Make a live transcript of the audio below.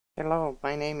Hello,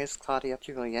 my name is Claudia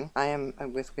Julian. I am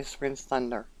with ERez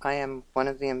Thunder. I am one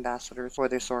of the ambassadors for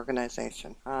this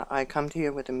organization. I come to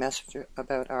you with a message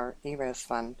about our ERez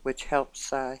fund, which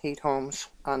helps heat homes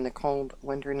on the cold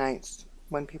winter nights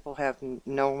when people have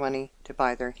no money to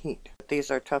buy their heat. These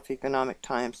are tough economic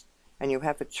times, and you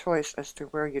have a choice as to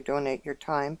where you donate your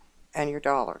time and your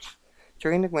dollars.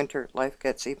 During the winter, life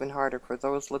gets even harder for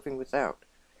those living without.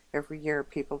 Every year,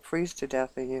 people freeze to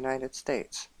death in the United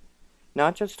States.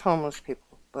 Not just homeless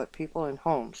people, but people in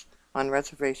homes, on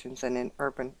reservations, and in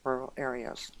urban rural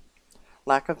areas.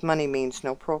 Lack of money means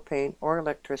no propane or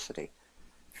electricity.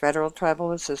 Federal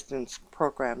tribal assistance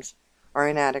programs are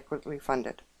inadequately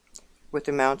funded, with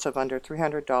amounts of under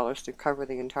 $300 to cover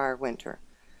the entire winter,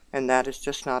 and that is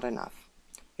just not enough.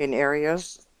 In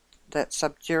areas that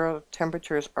sub-zero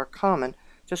temperatures are common,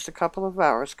 just a couple of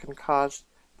hours can cause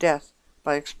death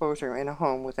by exposure in a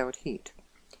home without heat.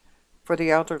 For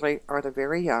the elderly or the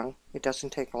very young, it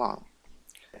doesn't take long.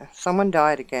 Someone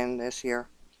died again this year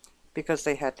because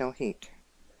they had no heat.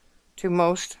 To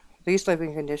most, these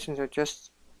living conditions are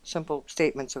just simple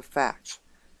statements of facts,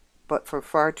 but for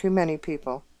far too many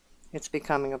people, it's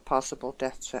becoming a possible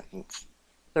death sentence.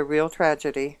 The real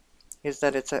tragedy is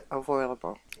that it's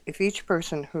avoidable. If each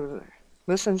person who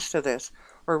listens to this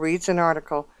or reads an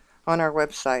article on our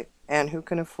website and who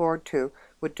can afford to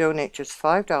would donate just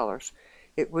 $5,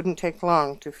 it wouldn't take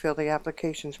long to fill the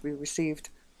applications we received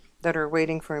that are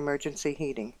waiting for emergency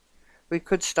heating. We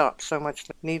could stop so much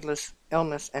needless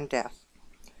illness and death.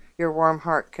 Your warm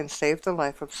heart can save the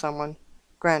life of someone,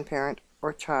 grandparent,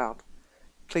 or child.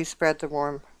 Please spread the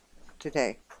warmth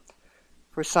today.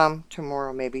 For some,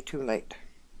 tomorrow may be too late.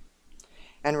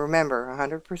 And remember,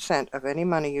 100% of any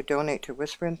money you donate to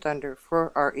Whisper & Thunder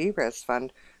for our ERez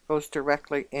fund goes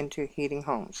directly into heating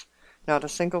homes. Not a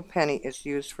single penny is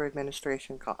used for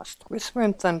administration costs.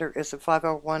 Whisper & Thunder is a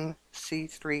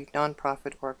 501c3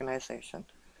 nonprofit organization.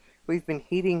 We've been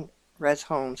heating res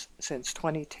homes since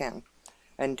 2010,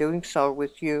 and doing so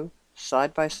with you,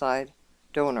 side-by-side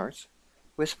donors,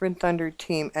 Whisper & Thunder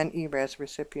team and ERez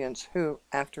recipients who,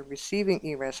 after receiving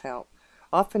ERez help,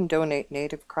 often donate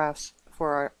native crafts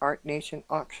for our Art Nation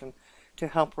auction to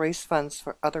help raise funds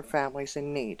for other families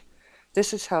in need.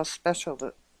 This is how special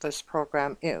this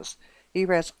program is.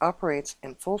 ERez operates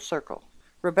in full circle.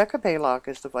 Rebecca Baylog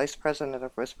is the Vice President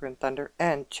of Whisper & Thunder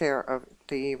and Chair of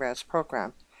the ERez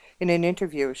program. In an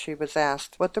interview, she was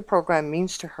asked what the program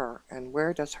means to her and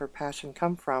where does her passion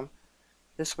come from.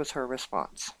 This was her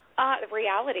response.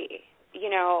 Reality.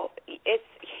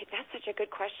 That's such a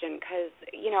good question because,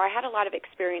 I had a lot of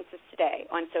experiences today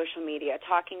on social media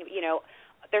talking,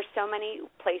 there's so many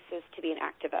places to be an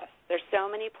activist. There's so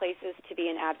many places to be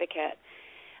an advocate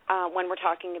when we're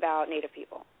talking about Native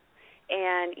people.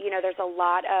 And, there's a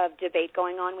lot of debate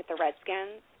going on with the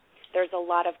Redskins. There's a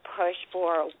lot of push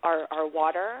for our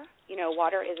water.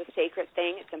 Water is a sacred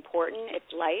thing. It's important.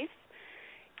 It's life.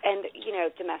 And,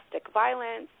 domestic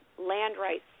violence, land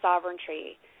rights,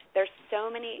 sovereignty. There's so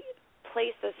many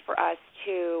places for us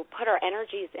to put our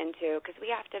energies into because we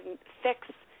have to fix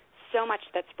so much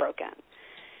that's broken.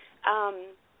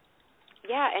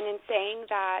 And in saying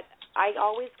that, I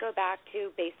always go back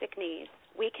to basic needs.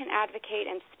 We can advocate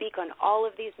and speak on all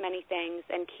of these many things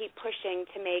and keep pushing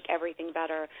to make everything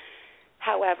better.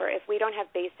 However, if we don't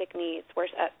have basic needs, where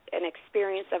an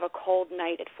experience of a cold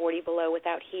night at 40 below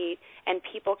without heat and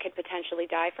people could potentially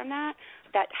die from that,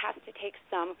 that has to take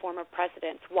some form of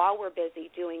precedence while we're busy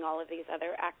doing all of these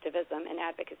other activism and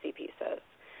advocacy pieces.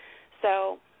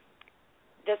 So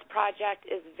this project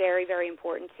is very, very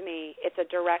important to me. It's a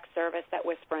direct service that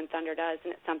Whisper & Thunder does,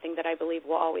 and it's something that I believe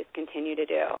we'll always continue to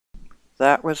do.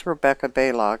 That was Rebecca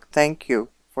Baylog. Thank you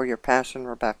for your passion,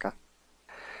 Rebecca.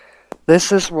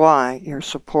 This is why your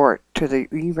support to the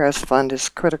ERez Fund is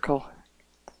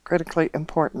critically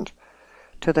important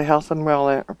to the health and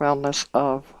wellness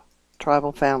of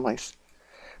tribal families.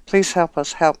 Please help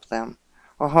us help them.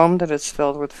 A home that is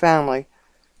filled with family,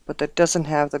 but that doesn't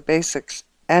have the basics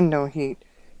and no heat,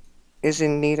 is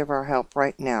in need of our help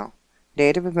right now.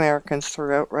 Native Americans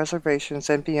throughout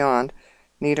reservations and beyond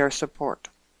need our support.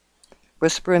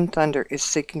 Whisper & Thunder is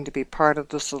seeking to be part of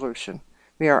the solution.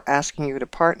 We are asking you to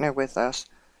partner with us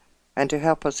and to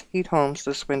help us heat homes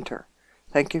this winter.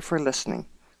 Thank you for listening.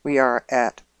 We are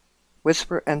at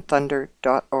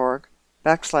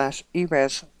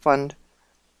whisperandthunder.org/ERez Fund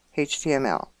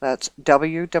HTML. That's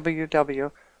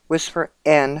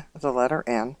www.whisper_N, the letter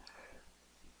N,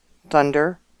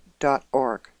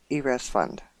 thunder.org, ERez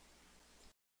Fund.